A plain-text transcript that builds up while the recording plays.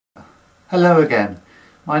Hello again,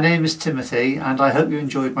 my name is Timothy and I hope you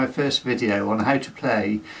enjoyed my first video on how to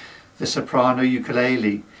play the soprano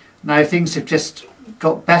ukulele. Now things have just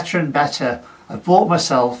got better and better. I've bought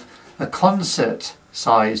myself a concert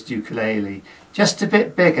sized ukulele, just a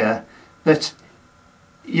bit bigger, but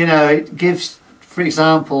you know, it gives, for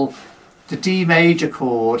example, the D major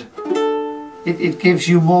chord, it gives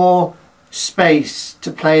you more space to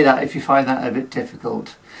play that if you find that a bit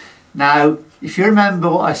difficult. Now, if you remember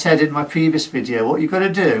what I said in my previous video, what you've got to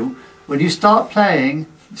do when you start playing,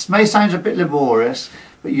 this may sound a bit laborious,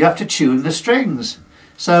 but you have to tune the strings.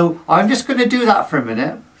 So I'm just going to do that for a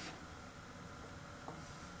minute.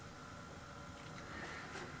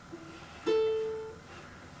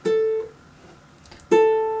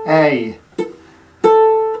 A.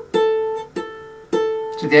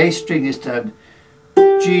 So the A string is done.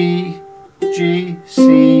 G, G,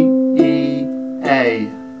 C, E, A.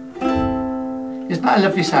 Isn't that a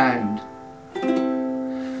lovely sound?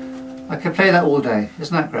 I could play that all day,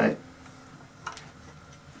 isn't that great?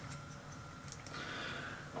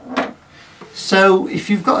 So if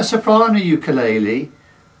you've got a soprano ukulele,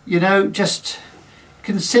 you know, just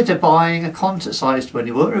consider buying a concert-sized one,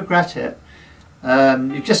 you won't regret it.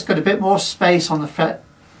 You've just got a bit more space on the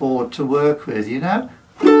fretboard to work with, you know.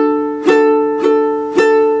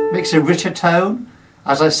 Makes a richer tone.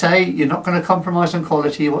 As I say, you're not going to compromise on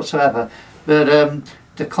quality whatsoever. But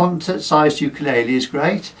the concert-sized ukulele is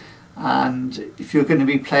great, and if you're going to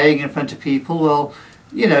be playing in front of people, well,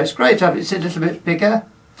 you know, it's great to have it. It's a little bit bigger.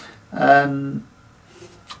 Yeah,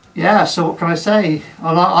 so what can I say?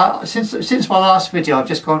 Since my last video, I've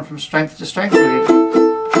just gone from strength to strength really.